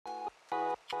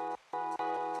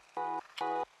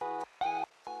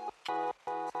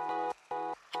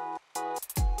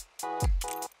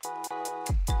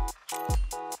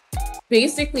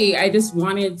basically, I just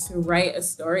wanted to write a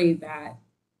story that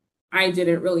I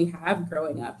didn't really have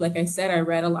growing up. Like I said, I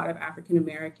read a lot of African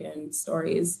American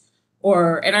stories,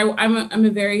 I'm a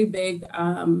very big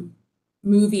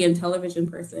movie and television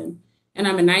person, and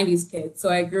I'm a '90s kid. So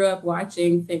I grew up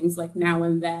watching things like Now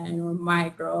and Then or My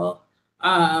Girl,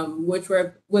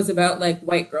 was about like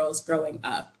white girls growing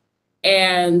up.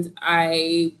 And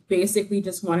I basically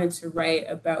just wanted to write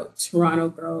about Toronto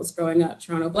girls growing up,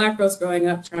 Toronto Black girls growing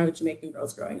up, Toronto Jamaican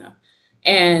girls growing up.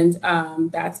 And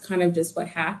that's kind of just what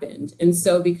happened. And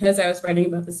so, because I was writing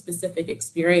about the specific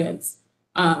experience,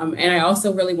 and I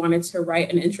also really wanted to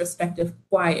write an introspective,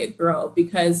 quiet girl,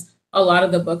 because a lot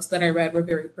of the books that I read were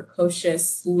very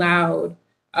precocious, loud,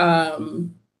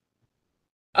 um,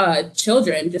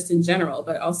 children just in general,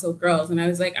 but also girls. And I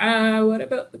was like, what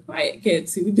about the quiet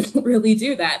kids who don't really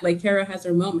do that? Like Kara has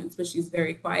her moments, but she's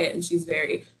very quiet and she's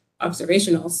very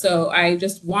observational. So I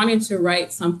just wanted to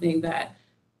write something that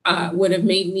would have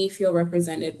made me feel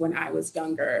represented when I was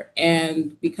younger.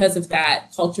 And because of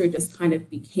that, culture just kind of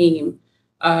became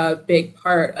a big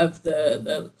part of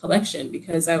the collection,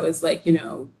 because I was like,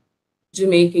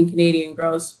 Jamaican Canadian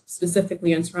girls,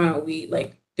 specifically in Toronto, we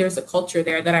like, there's a culture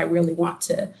there that I really want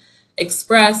to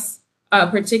express,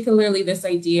 particularly this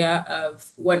idea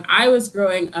of when I was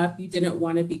growing up, you didn't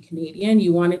want to be Canadian.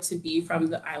 You wanted to be from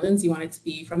the islands. You wanted to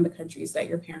be from the countries that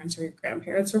your parents or your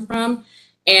grandparents were from.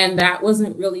 And that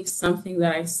wasn't really something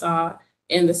that I saw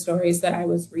in the stories that I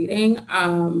was reading.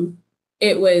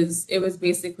 It was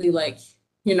basically like,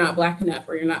 you're not Black enough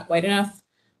or you're not white enough.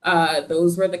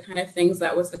 Those were the kind of things,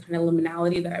 that was the kind of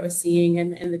liminality that I was seeing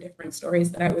in the different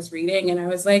stories that I was reading. And I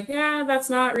was like, yeah, that's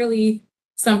not really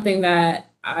something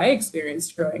that I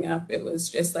experienced growing up. It was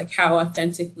just like, how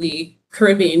authentically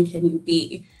Caribbean can you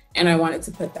be? And I wanted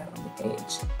to put that on the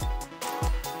page.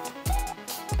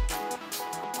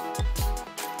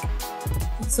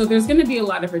 So there's going to be a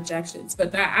lot of rejections,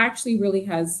 but that actually really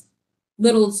has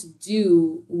little to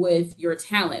do with your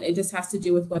talent. It just has to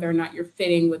do with whether or not you're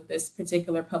fitting with this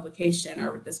particular publication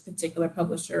or with this particular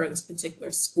publisher or this particular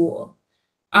school.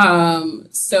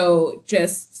 So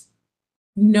just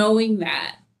knowing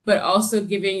that, but also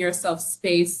giving yourself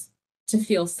space to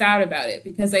feel sad about it.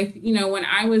 Because when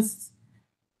I was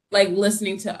like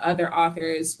listening to other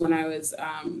authors when I was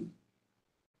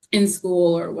in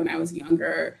school or when I was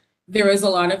younger, there was a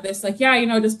lot of this, like,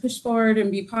 yeah, just push forward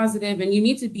and be positive, and you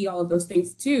need to be all of those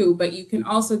things too, but you can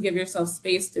also give yourself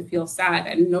space to feel sad.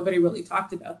 And nobody really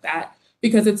talked about that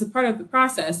because it's a part of the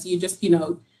process. You just,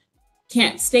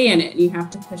 can't stay in it, and you have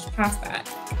to push past that.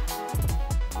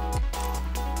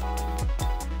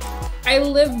 I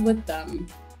live with them.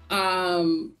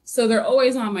 So they're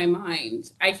always on my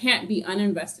mind. I can't be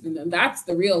uninvested in them. That's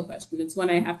the real question. It's when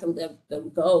I have to let them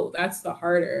go. That's the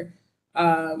harder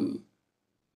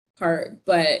part.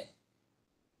 But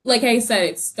like I said,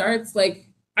 it starts like,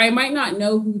 I might not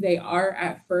know who they are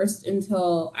at first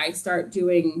until I start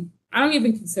doing, I don't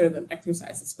even consider them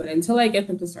exercises, but until I get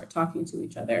them to start talking to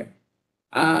each other.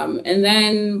 And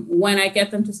then when I get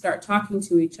them to start talking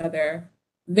to each other,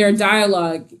 their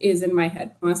dialogue is in my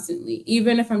head constantly.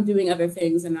 Even if I'm doing other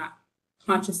things and not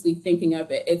consciously thinking of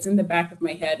it, it's in the back of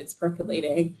my head, it's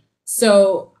percolating.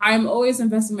 So I'm always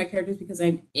invested in my characters because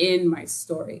I'm in my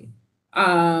story.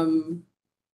 And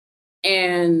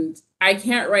I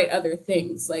can't write other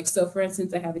things. Like, so for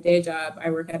instance, I have a day job,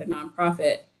 I work at a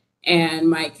nonprofit, and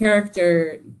my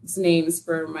character's names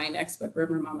for my next book,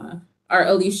 River Mama, are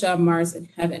Alicia, Mars, and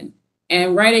Heaven.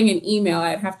 And writing an email,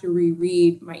 I'd have to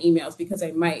reread my emails because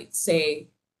I might say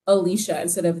Alicia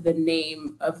instead of the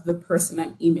name of the person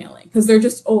I'm emailing, because they're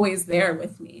just always there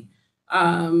with me.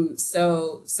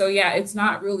 So yeah, it's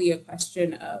not really a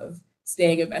question of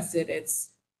staying invested. It's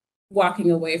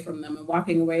walking away from them, and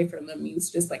walking away from them means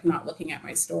just like not looking at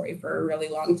my story for a really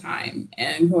long time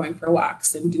and going for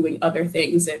walks and doing other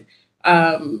things and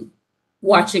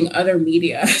watching other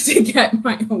media to get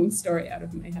my own story out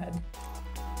of my head.